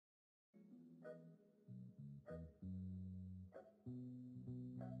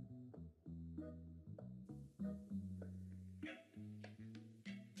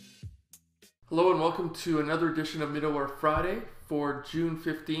Hello and welcome to another edition of Middleware Friday for June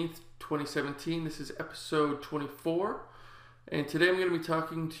 15th, 2017. This is episode 24, and today I'm going to be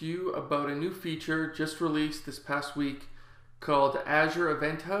talking to you about a new feature just released this past week called Azure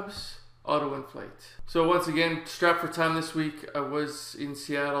Event Hubs Auto Inflate. So once again, strapped for time this week. I was in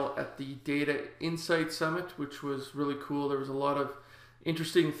Seattle at the Data Insight Summit, which was really cool. There was a lot of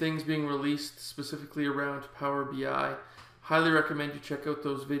interesting things being released specifically around Power BI. Highly recommend you check out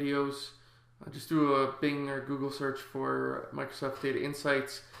those videos. Just do a Bing or Google search for Microsoft Data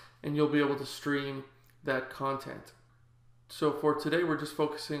Insights and you'll be able to stream that content. So for today, we're just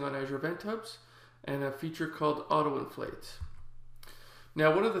focusing on Azure Event Hubs and a feature called Auto Inflate.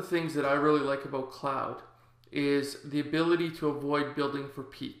 Now, one of the things that I really like about cloud is the ability to avoid building for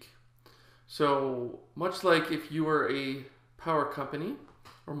peak. So much like if you were a power company,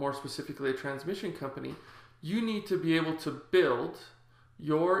 or more specifically a transmission company, you need to be able to build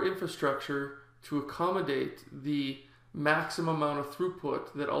your infrastructure to accommodate the maximum amount of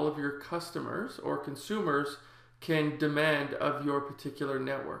throughput that all of your customers or consumers can demand of your particular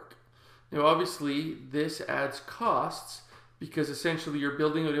network. Now, obviously, this adds costs because essentially you're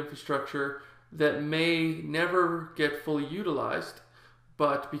building an infrastructure that may never get fully utilized,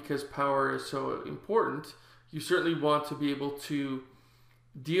 but because power is so important, you certainly want to be able to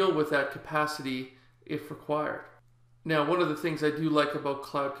deal with that capacity if required. Now, one of the things I do like about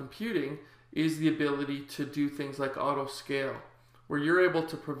cloud computing is the ability to do things like auto scale, where you're able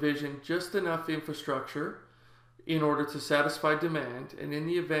to provision just enough infrastructure in order to satisfy demand, and in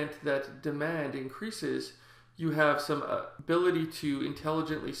the event that demand increases, you have some ability to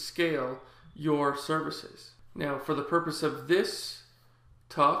intelligently scale your services. Now, for the purpose of this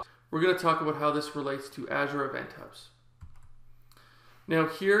talk, we're going to talk about how this relates to Azure Event Hubs. Now,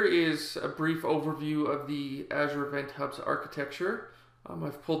 here is a brief overview of the Azure Event Hubs architecture.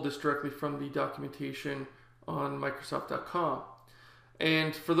 I've pulled this directly from the documentation on Microsoft.com.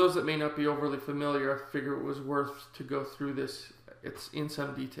 And for those that may not be overly familiar, I figure it was worth to go through this. It's in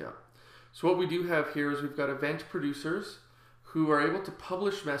some detail. So what we do have here is we've got event producers who are able to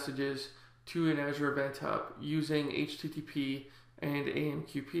publish messages to an Azure Event Hub using HTTP and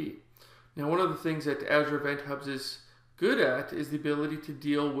AMQP. Now, one of the things that Azure Event Hubs is good at is the ability to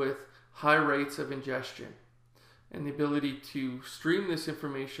deal with high rates of ingestion and the ability to stream this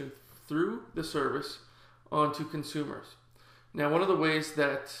information through the service onto consumers. Now, one of the ways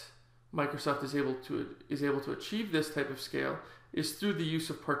that Microsoft is able to achieve this type of scale is through the use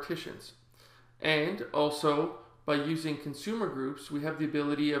of partitions. And also by using consumer groups, we have the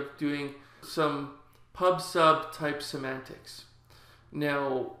ability of doing some pub/sub type semantics.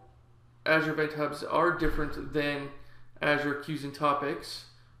 Now, Azure Event Hubs are different than Azure Queues and Topics,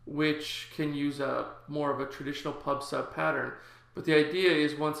 which can use more of a traditional pub/sub pattern. But the idea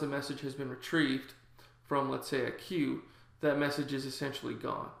is once a message has been retrieved from, let's say, a queue, that message is essentially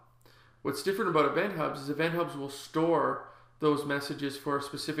gone. What's different about Event Hubs is Event Hubs will store those messages for a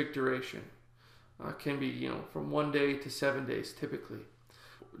specific duration. It can be, from 1 day to 7 days typically.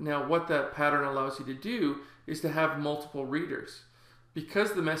 Now, what that pattern allows you to do is to have multiple readers.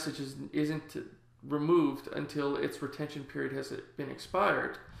 Because the message isn't removed until its retention period has been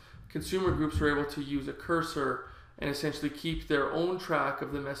expired, consumer groups are able to use a cursor and essentially keep their own track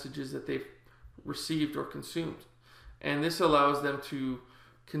of the messages that they've received or consumed. And this allows them to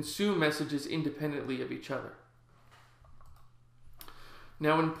consume messages independently of each other.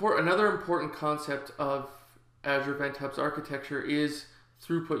 Now, another important concept of Azure Event Hubs architecture is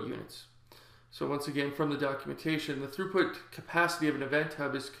throughput units. So once again, from the documentation, the throughput capacity of an event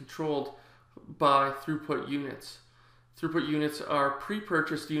hub is controlled by throughput units. Throughput units are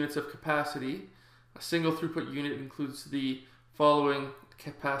pre-purchased units of capacity. A single throughput unit includes the following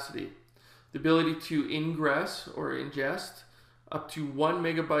capacity: the ability to ingress or ingest up to 1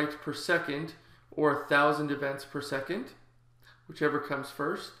 megabyte per second or 1,000 events per second, whichever comes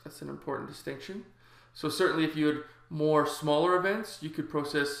first. That's an important distinction. So certainly if you had more smaller events, you could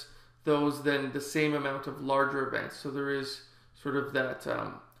process those than the same amount of larger events. So there is sort of that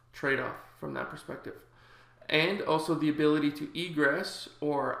trade-off from that perspective. And also the ability to egress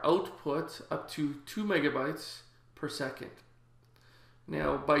or output up to 2 megabytes per second.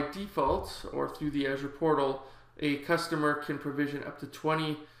 Now, by default or through the Azure portal, a customer can provision up to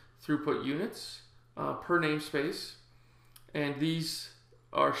 20 throughput units per namespace, and these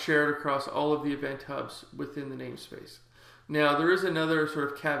are shared across all of the event hubs within the namespace. Now, there is another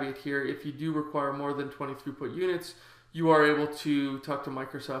sort of caveat here. If you do require more than 20 throughput units, you are able to talk to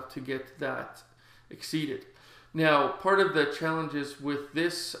Microsoft to get that exceeded. Now, part of the challenges with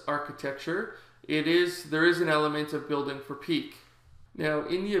this architecture, there is an element of building for peak. Now,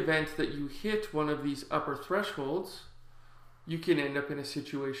 in the event that you hit one of these upper thresholds, you can end up in a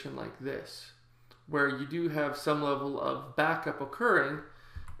situation like this, where you do have some level of backup occurring,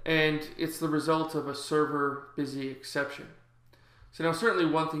 and it's the result of a server busy exception. So now certainly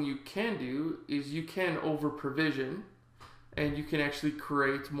one thing you can do is you can over provision, and you can actually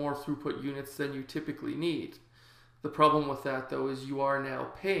create more throughput units than you typically need. The problem with that though is you are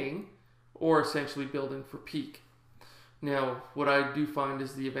now paying or essentially building for peak. Now, what I do find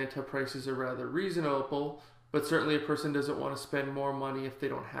is the Event Hub prices are rather reasonable, but certainly a person doesn't want to spend more money if they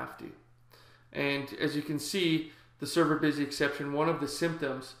don't have to. And as you can see, the server busy exception, one of the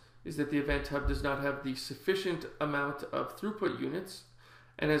symptoms is that the Event Hub does not have the sufficient amount of throughput units,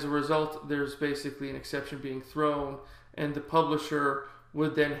 and as a result, there's basically an exception being thrown, and the publisher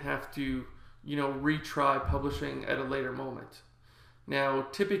would then have to, retry publishing at a later moment. Now,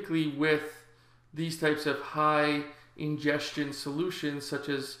 typically with these types of high ingestion solutions, such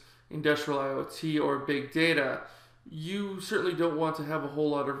as industrial IoT or big data, you certainly don't want to have a whole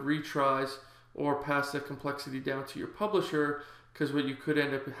lot of retries or pass the complexity down to your publisher, because what you could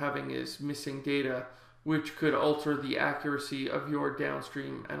end up having is missing data, which could alter the accuracy of your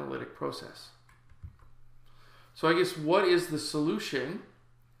downstream analytic process. So I guess what is the solution?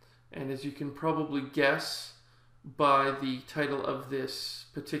 And as you can probably guess by the title of this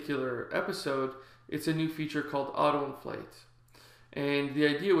particular episode, it's a new feature called Auto-Inflate. And the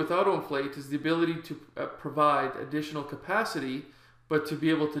idea with Auto-Inflate is the ability to provide additional capacity, but to be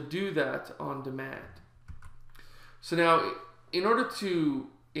able to do that on demand. So now, in order to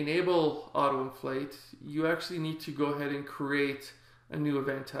enable Auto-Inflate, you actually need to go ahead and create a new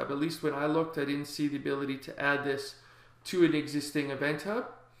Event Hub. At least when I looked, I didn't see the ability to add this to an existing Event Hub.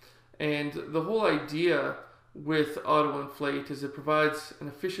 And the whole idea with Auto-Inflate is it provides an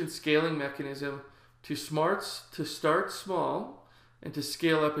efficient scaling mechanism to start small and to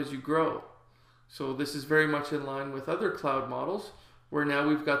scale up as you grow. So this is very much in line with other cloud models, where now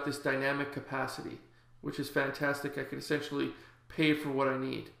we've got this dynamic capacity, which is fantastic. I can essentially pay for what I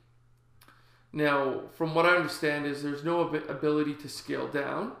need. Now, from what I understand is there's no ability to scale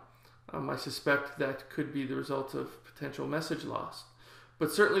down. I suspect that could be the result of potential message loss.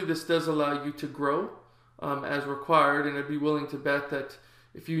 But certainly this does allow you to grow as required, and I'd be willing to bet that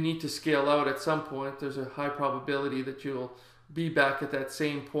if you need to scale out at some point, there's a high probability that you'll be back at that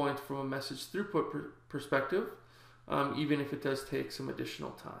same point from a message throughput perspective, even if it does take some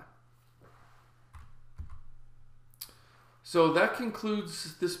additional time. So that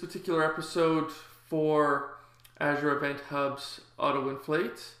concludes this particular episode for Azure Event Hubs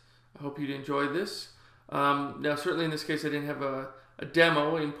Auto-Inflate. I hope you'd enjoy this. Now, certainly in this case, I didn't have a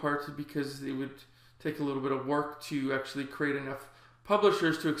demo, in part because it would take a little bit of work to actually create enough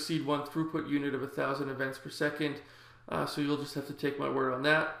publishers to exceed one throughput unit of 1,000 events per second. So you'll just have to take my word on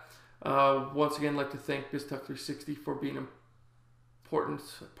that. Once again, I'd like to thank BizTalk360 for being an important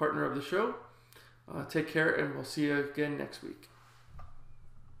partner of the show. Take care, and we'll see you again next week.